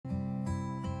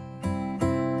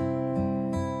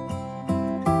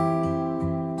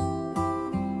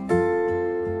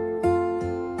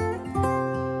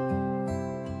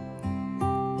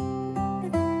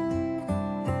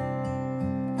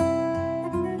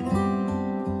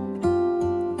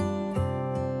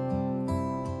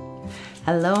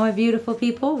Hello my beautiful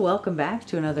people, welcome back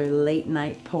to another late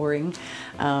night pouring.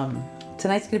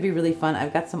 Tonight's gonna be really fun.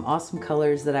 I've got some awesome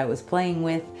colors that I was playing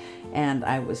with, and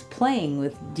I was playing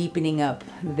with deepening up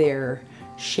their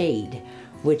shade,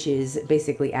 which is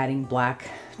basically adding black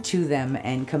to them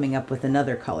and coming up with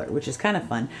another color, which is kind of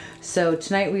fun. So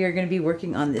tonight we are going to be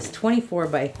working on this 24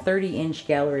 by 30 inch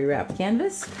gallery wrap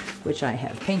canvas, which I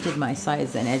have painted my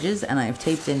sides and edges, and I've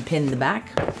taped and pinned the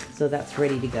back, so that's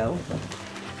ready to go.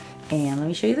 And let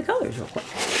me show you the colors real quick.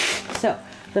 So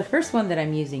the first one that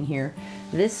I'm using here,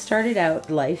 this started out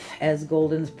life as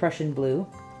Golden's Prussian Blue,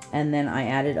 and then I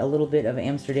added a little bit of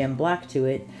Amsterdam black to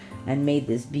it and made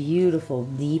this beautiful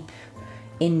deep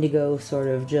indigo sort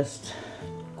of just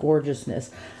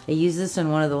gorgeousness. I used this in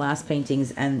one of the last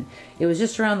paintings, and it was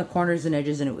just around the corners and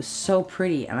edges, and it was so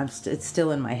pretty, and it's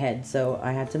still in my head, so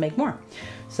I had to make more.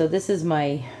 So this is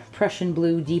my Prussian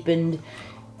Blue deepened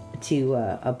to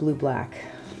a blue black.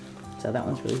 So that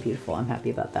one's really beautiful. I'm happy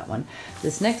about that one.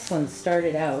 This next one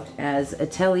started out as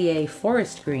Atelier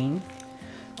Forest Green.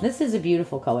 This is a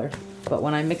beautiful color, but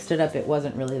when I mixed it up, it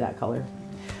wasn't really that color.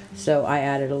 So I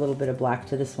added a little bit of black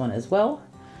to this one as well.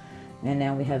 And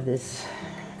now we have this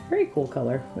very cool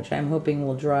color, which I'm hoping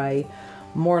will dry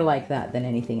more like that than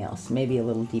anything else, maybe a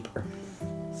little deeper.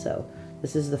 So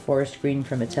this is the Forest Green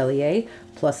from Atelier,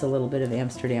 plus a little bit of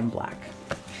Amsterdam black.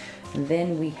 And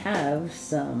then we have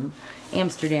some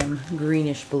Amsterdam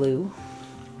Greenish Blue,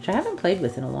 which I haven't played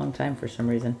with in a long time for some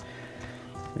reason.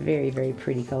 Very, very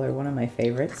pretty color, one of my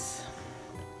favorites.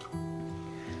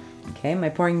 Okay, my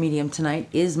pouring medium tonight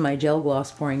is my gel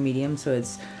gloss pouring medium, so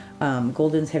it's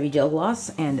Golden's Heavy Gel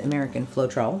Gloss and American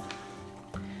Floetrol,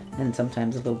 and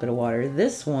sometimes a little bit of water.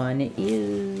 This one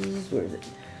is, where is it?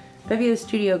 Pebeo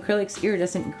Studios Acrylic's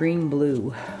Iridescent Green Blue,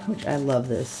 which I love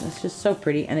this. It's just so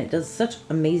pretty, and it does such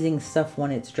amazing stuff when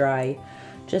it's dry.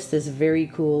 Just this very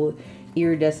cool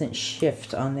iridescent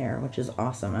shift on there, which is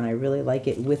awesome, and I really like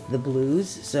it with the blues,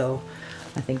 so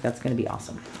I think that's going to be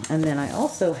awesome. And then I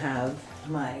also have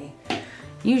my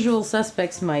usual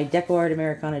suspects, my DecoArt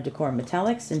Americana Decor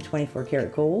Metallics in 24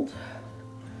 karat gold.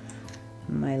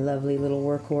 My lovely little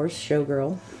workhorse,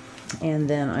 showgirl. And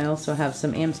then I also have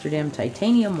some Amsterdam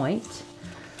Titanium White,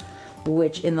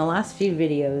 which in the last few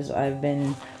videos I've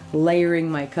been layering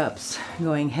my cups,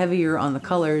 going heavier on the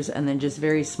colors and then just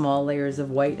very small layers of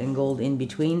white and gold in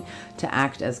between to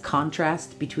act as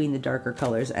contrast between the darker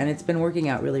colors, and it's been working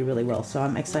out really, really well, so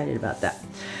I'm excited about that.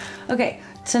 Okay,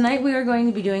 tonight we are going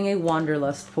to be doing a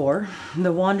Wanderlust pour.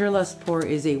 The Wanderlust pour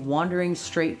is a wandering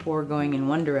straight pour going in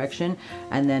one direction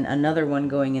and then another one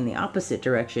going in the opposite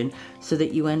direction, so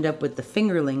that you end up with the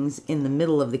fingerlings in the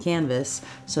middle of the canvas,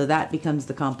 so that becomes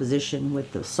the composition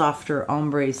with the softer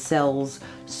ombre cells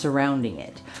surrounding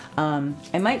it.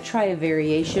 I might try a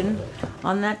variation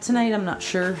on that tonight. I'm not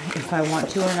sure if I want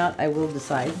to or not. I will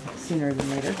decide sooner than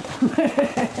later.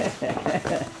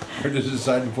 Or just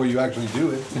decide before you actually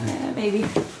do it. Yeah, maybe.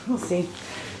 We'll see.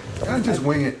 Just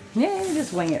wing it. Yeah,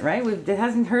 just wing it, right? It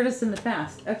hasn't hurt us in the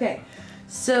past. Okay,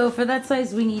 so for that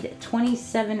size we need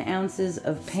 27 ounces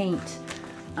of paint.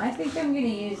 I think I'm going to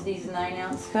use these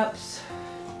 9-ounce cups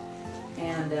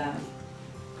and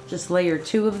just layer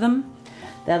 2 of them.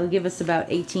 That'll give us about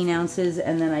 18 ounces,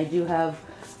 and then I do have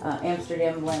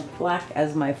Amsterdam Black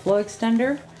as my flow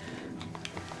extender.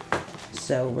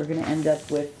 So we're going to end up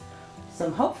with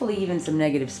some, hopefully even some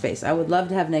negative space. I would love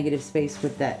to have negative space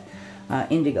with that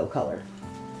indigo color.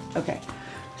 Okay,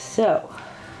 so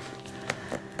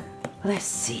let's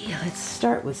see. Let's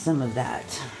start with some of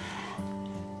that,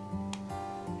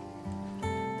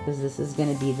 because this is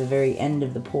going to be the very end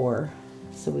of the pour,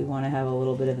 so we want to have a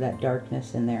little bit of that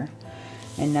darkness in there.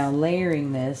 And now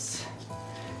layering this,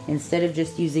 instead of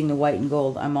just using the white and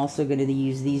gold, I'm also going to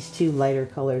use these 2 lighter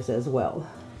colors as well.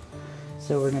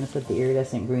 So we're going to put the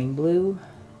iridescent green blue.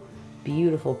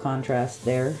 Beautiful contrast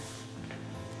there.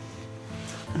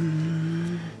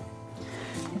 I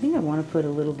think I want to put a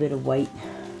little bit of white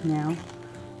now.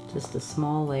 Just a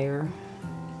small layer,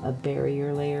 a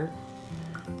barrier layer,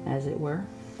 as it were.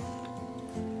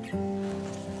 And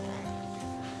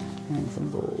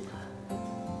some gold.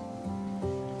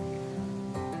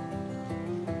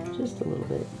 Just a little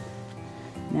bit.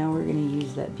 Now we're going to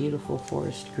use that beautiful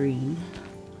forest green.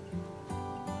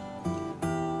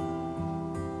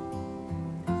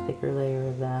 Thicker layer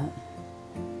of that.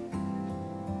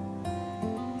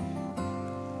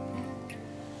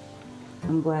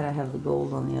 I'm glad I have the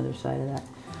gold on the other side of that.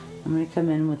 I'm going to come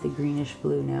in with the greenish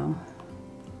blue now.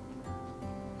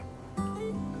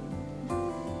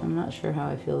 I'm not sure how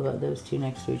I feel about those 2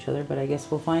 next to each other, but I guess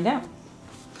we'll find out.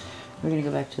 We're going to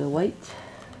go back to the white.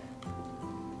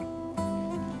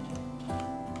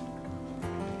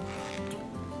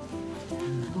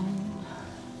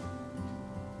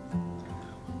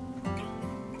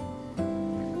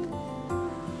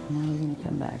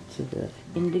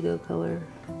 indigo color,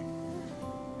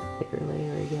 thicker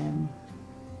layer again.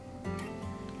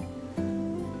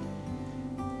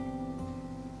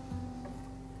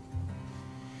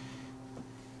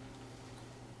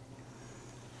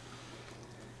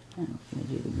 And I'm going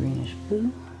to do the greenish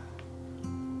blue.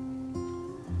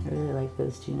 I really like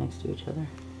those two next to each other.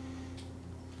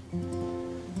 I'm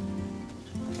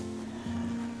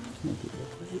going to do the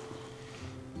white.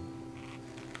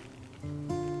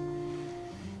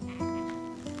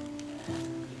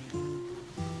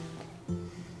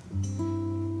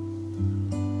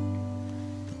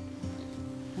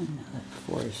 And now that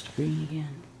forest green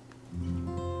again.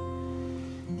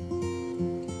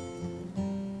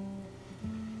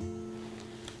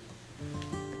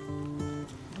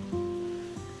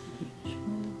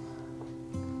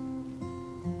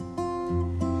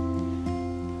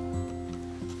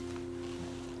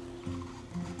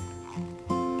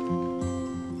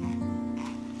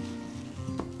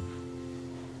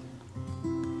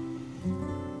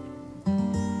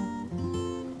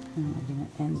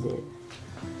 End it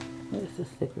with a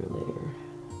thicker layer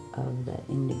of that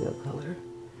indigo color.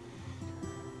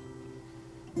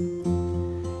 Okay.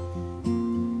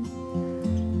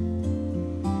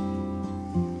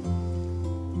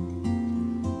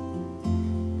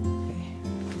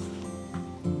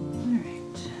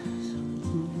 Alright, so let's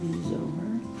move these over.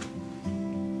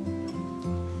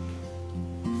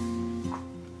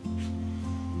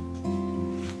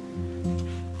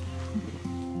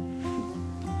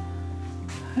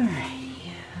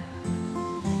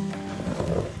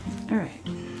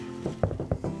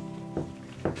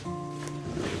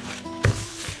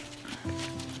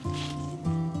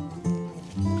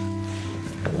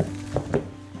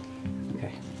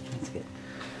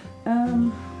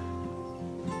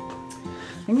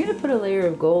 I'm going to put a layer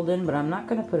of gold in, but I'm not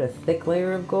going to put a thick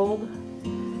layer of gold.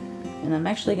 And I'm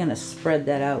actually going to spread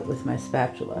that out with my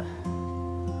spatula.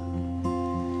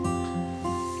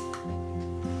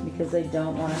 Because I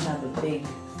don't want to have a big,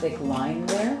 thick line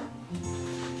there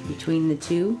between the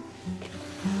two.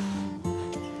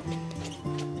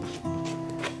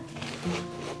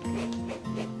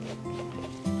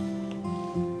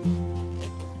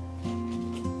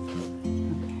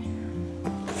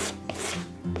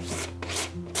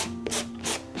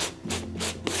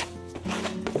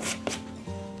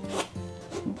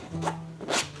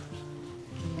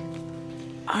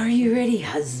 Are you ready,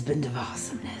 husband of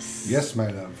awesomeness? Yes, my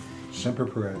love. Semper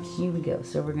Perez. Here we go.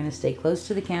 So we're going to stay close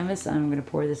to the canvas. I'm going to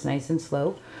pour this nice and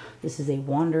slow. This is a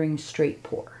wandering straight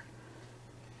pour.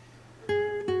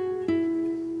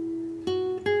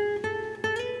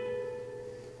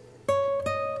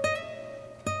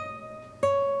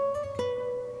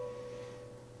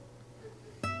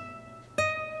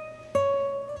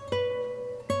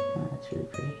 Oh, that's really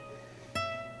pretty.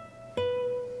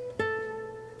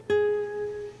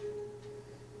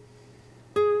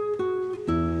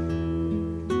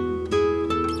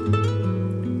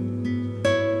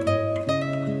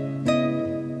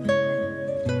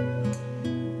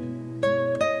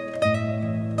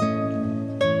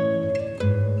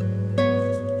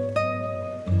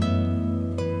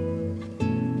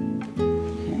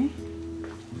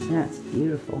 That's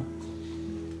beautiful.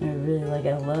 I really like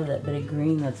it. I love that bit of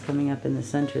green that's coming up in the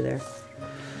center there.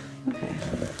 Okay.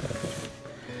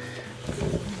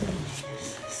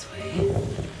 This way.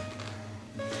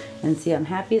 And see, I'm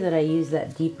happy that I use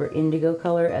that deeper indigo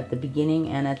color at the beginning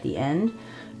and at the end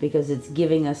because it's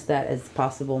giving us that as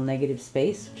possible negative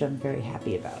space, which I'm very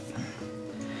happy about.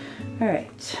 All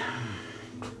right.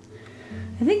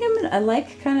 I think I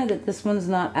like kind of that this one's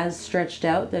not as stretched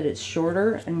out, that it's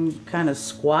shorter and kind of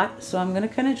squat. So I'm going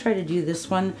to kind of try to do this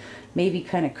one, maybe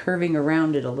kind of curving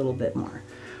around it a little bit more.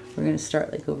 We're going to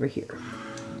start like over here.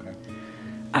 Okay.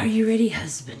 Are you ready,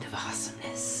 husband of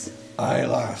awesomeness? Aye,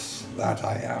 lass, that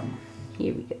I am.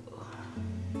 Here we go.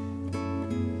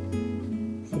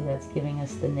 See, that's giving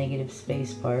us the negative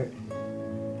space part.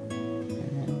 And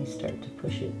then we start to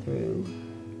push it through.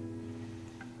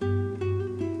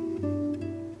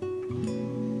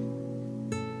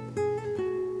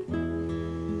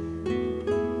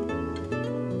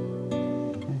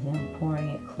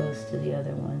 To the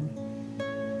other one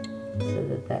so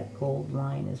that that gold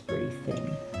line is pretty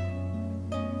thin.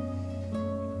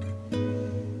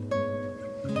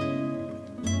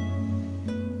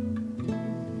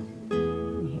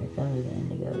 And here comes the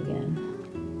indigo again.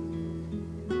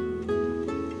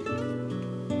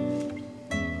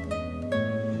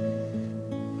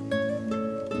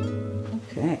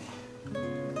 Okay,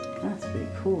 that's pretty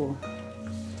cool.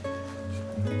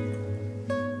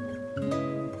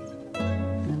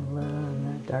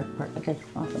 Dark part. Okay,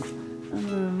 awesome.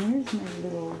 Where's my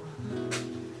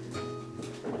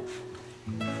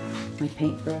my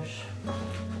paintbrush.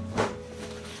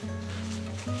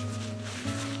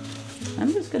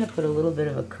 I'm just going to put a little bit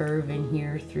of a curve in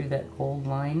here through that gold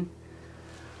line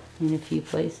in a few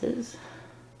places.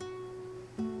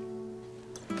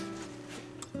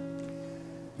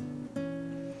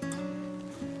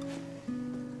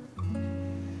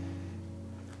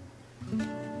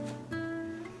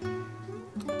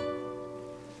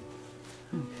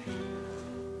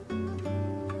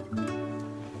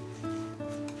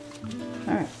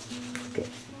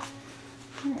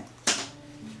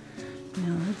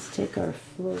 Take our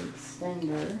flow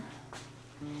extender.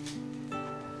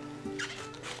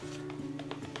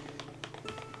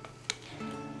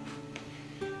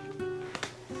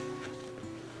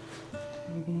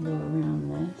 We're going to go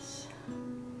around this.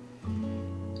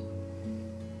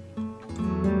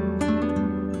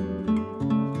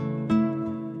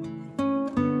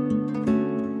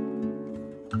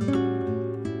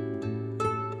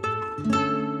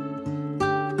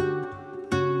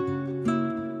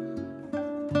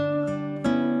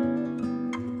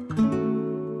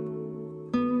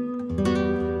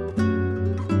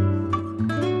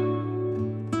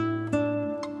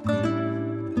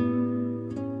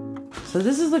 So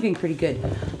this is looking pretty good.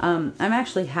 I'm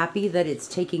actually happy that it's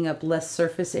taking up less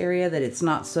surface area, that it's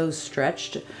not so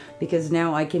stretched, because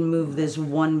now I can move this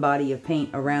one body of paint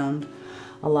around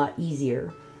a lot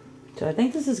easier. So I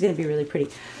think this is going to be really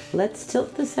pretty. Let's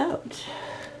tilt this out.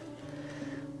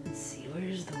 Let's see,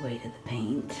 where's the weight of the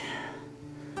paint?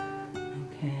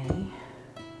 Okay.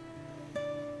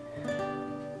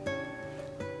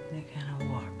 I kind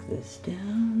of walk this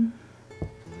down.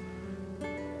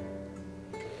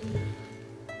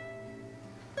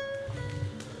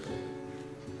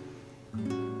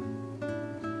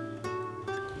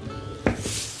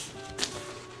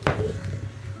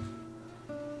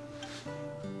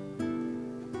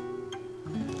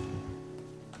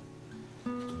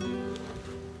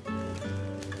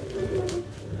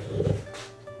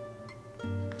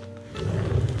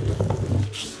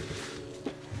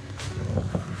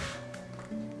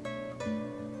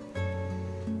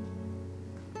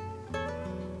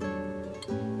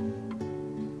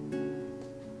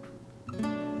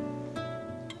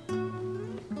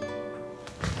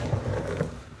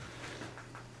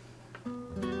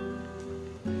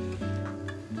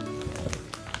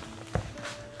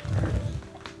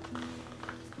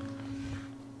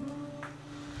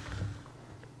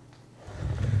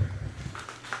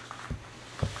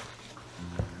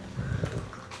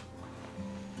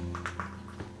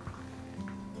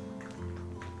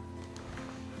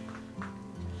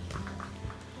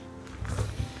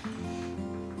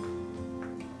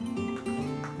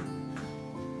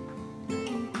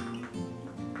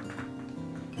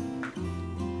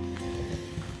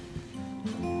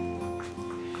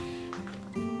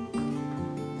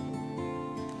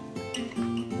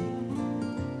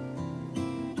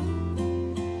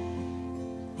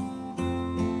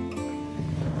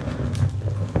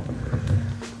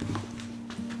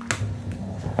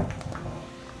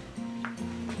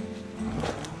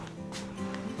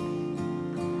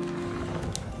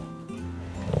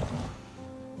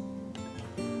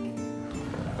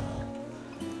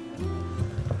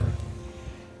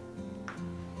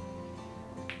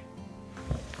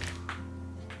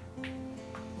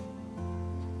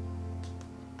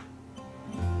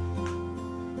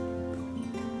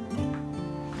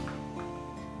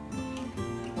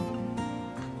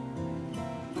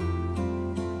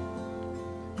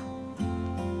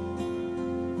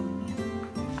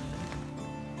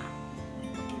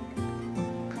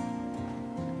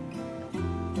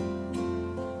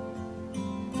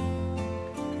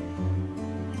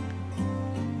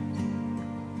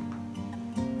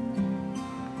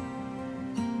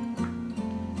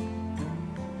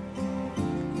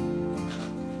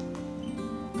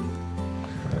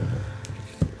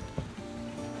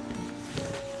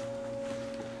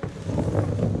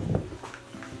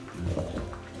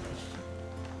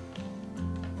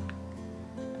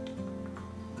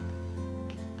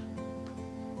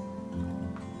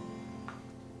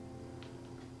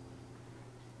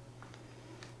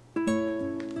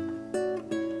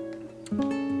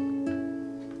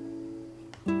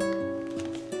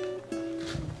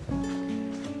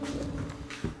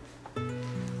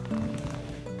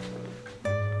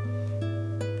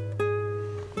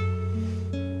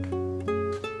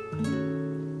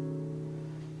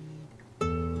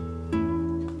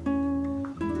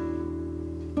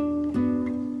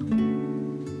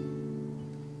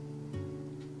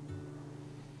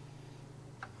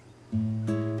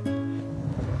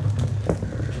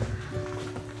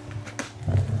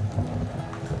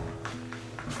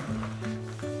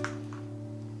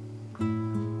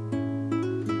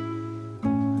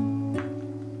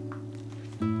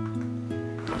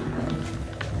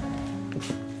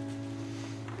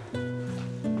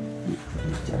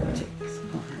 Take this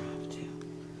corner off too.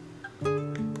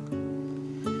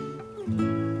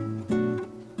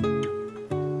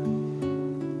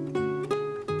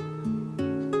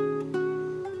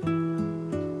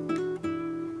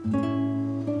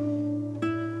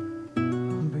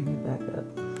 Bring it back up.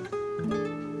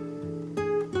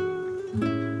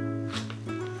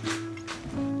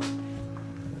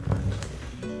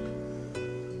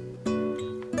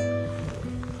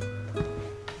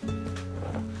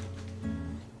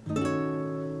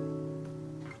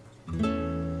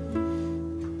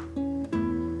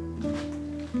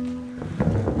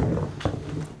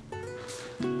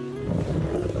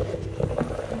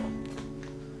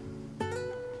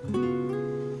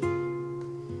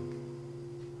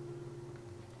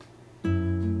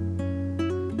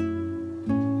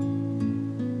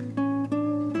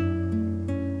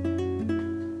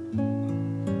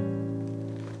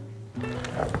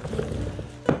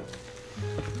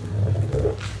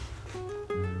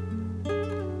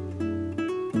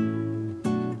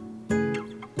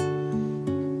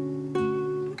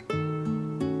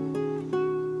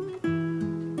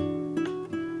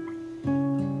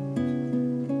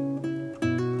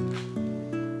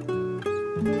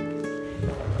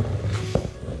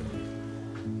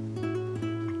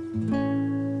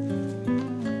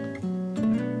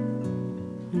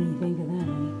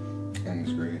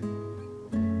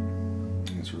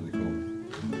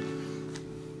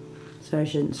 So I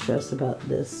shouldn't stress about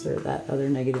this or that other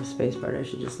negative space part. I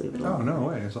should just leave it alone. Oh, no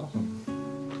way. It's awesome.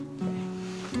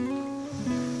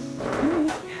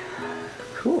 Okay.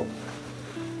 Cool.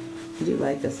 I do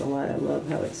like this a lot. I love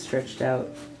how it's stretched out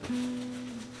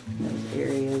in those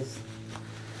areas.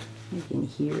 You can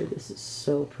hear this is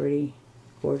so pretty.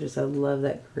 Gorgeous. I love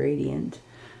that gradient.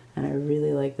 And I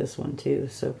really like this one too.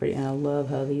 So pretty. And I love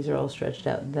how these are all stretched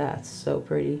out. That's so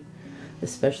pretty.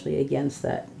 Especially against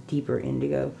that deeper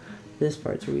indigo. This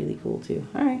part's really cool too.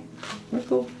 Alright, we're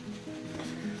cool.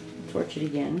 Torch it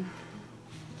again.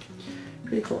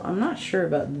 Pretty cool. I'm not sure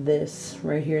about this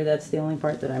right here. That's the only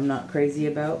part that I'm not crazy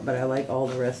about, but I like all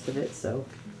the rest of it, so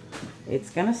it's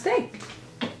gonna stay.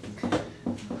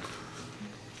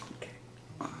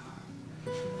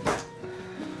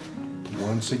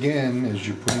 Once again, as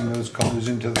you're putting those colors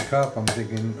into the cup, I'm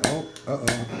thinking, oh,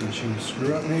 uh-oh, did she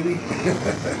screw up maybe?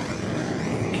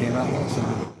 It came out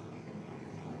awesome.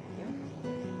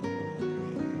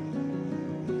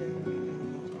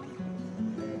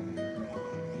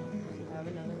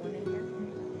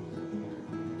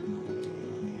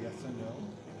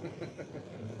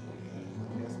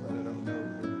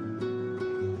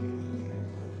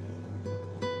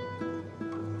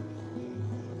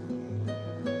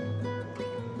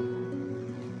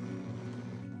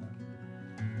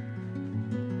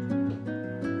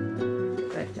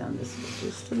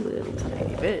 Just a little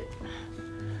tiny bit,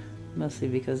 mostly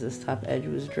because this top edge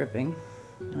was dripping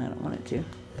and I don't want it to.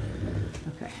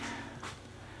 Okay,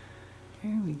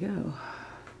 here we go.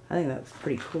 I think that's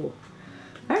pretty cool.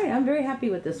 All right, I'm very happy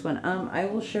with this one. I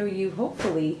will show you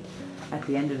hopefully at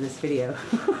the end of this video.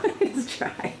 It's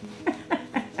dry.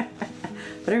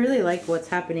 But I really like what's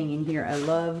happening in here. I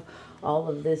love all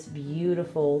of this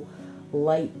beautiful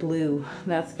light blue.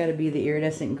 That's got to be the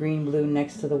iridescent green blue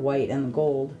next to the white and the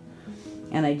gold.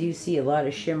 And I do see a lot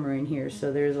of shimmer in here,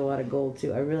 so there's a lot of gold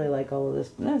too. I really like all of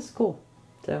this. That's cool.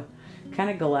 So kind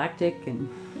of galactic and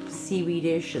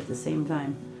seaweedish at the same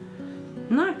time.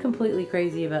 Not completely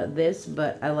crazy about this,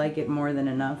 but I like it more than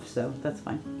enough, so that's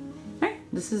fine. All right,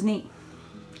 this is neat.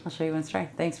 I'll show you when it's dry.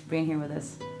 Thanks for being here with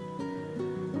us.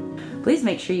 Please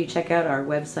make sure you check out our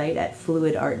website at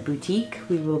Fluid Art Boutique.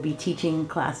 We will be teaching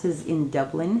classes in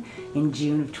Dublin in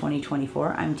June of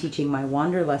 2024. I'm teaching my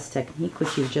Wanderlust technique,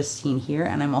 which you've just seen here,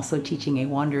 and I'm also teaching a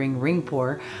wandering ring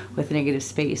pour with negative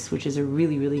space, which is a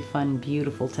really, really fun,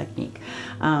 beautiful technique.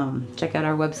 Check out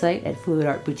our website at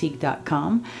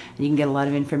fluidartboutique.com, and you can get a lot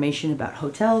of information about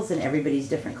hotels and everybody's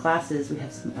different classes. We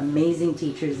have some amazing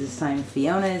teachers this time.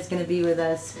 Fiona is going to be with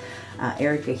us,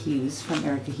 Erica Hughes from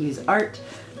Erica Hughes Art,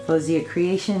 Fozia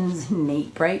Creations,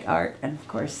 Nate Bright Art, and of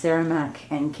course Sarah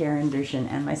Mack and Karen Dershin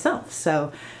and myself.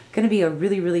 So going to be a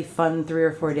really, really fun 3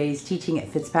 or 4 days teaching at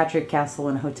Fitzpatrick Castle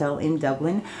and Hotel in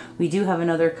Dublin. We do have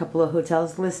another couple of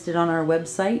hotels listed on our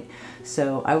website,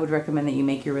 so I would recommend that you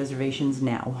make your reservations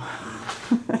now.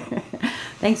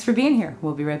 Thanks for being here.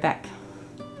 We'll be right back.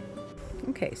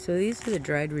 Okay, so these are the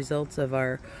dried results of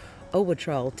our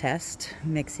Floetrol test,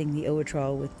 mixing the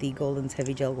Floetrol with the Golden's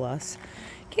Heavy Gel Gloss.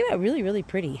 Came out really, really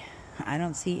pretty. I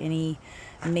don't see any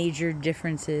major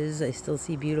differences. I still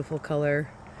see beautiful color.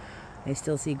 I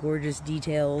still see gorgeous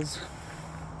details.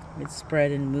 It's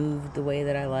spread and moved the way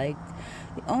that I liked.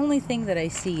 The only thing that I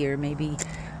see, or maybe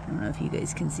I don't know if you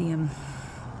guys can see them.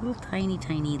 Little tiny,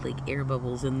 tiny like air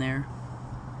bubbles in there.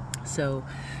 So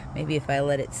maybe if I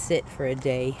let it sit for a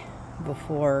day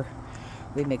before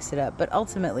we mix it up, but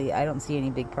ultimately I don't see any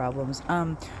big problems.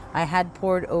 I had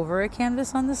poured over a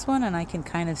canvas on this one, and I can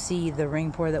kind of see the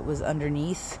ring pour that was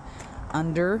underneath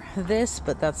under this,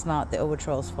 but that's not the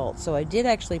Floetrol's fault. So I did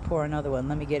actually pour another one.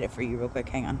 Let me get it for you real quick,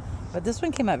 hang on. But this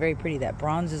one came out very pretty. That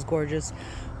bronze is gorgeous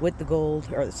with the gold,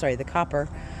 or sorry, the copper,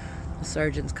 the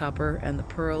Sargent's copper, and the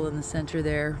pearl in the center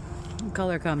there. The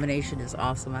color combination is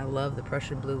awesome. I love the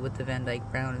Prussian blue with the Van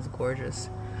Dyke brown, is gorgeous.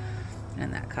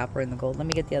 And that copper and the gold. Let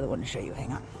me get the other one to show you.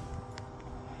 Hang on.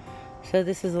 So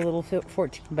this is a little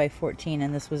 14 by 14,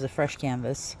 and this was a fresh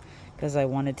canvas because I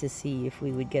wanted to see if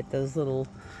we would get those little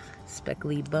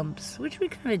speckly bumps, which we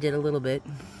kind of did a little bit,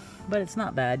 but it's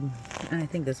not bad. And I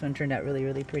think this one turned out really,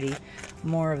 really pretty.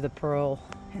 More of the pearl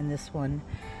in this one,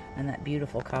 and that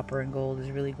beautiful copper and gold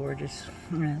is really gorgeous.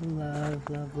 And I love,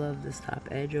 love, love this top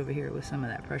edge over here with some of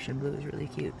that Prussian blue is really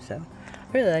cute. So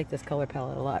I really like this color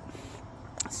palette a lot.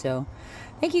 So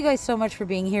thank you guys so much for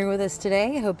being here with us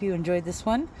today. I hope you enjoyed this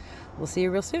one. We'll see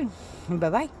you real soon.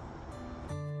 Bye-bye.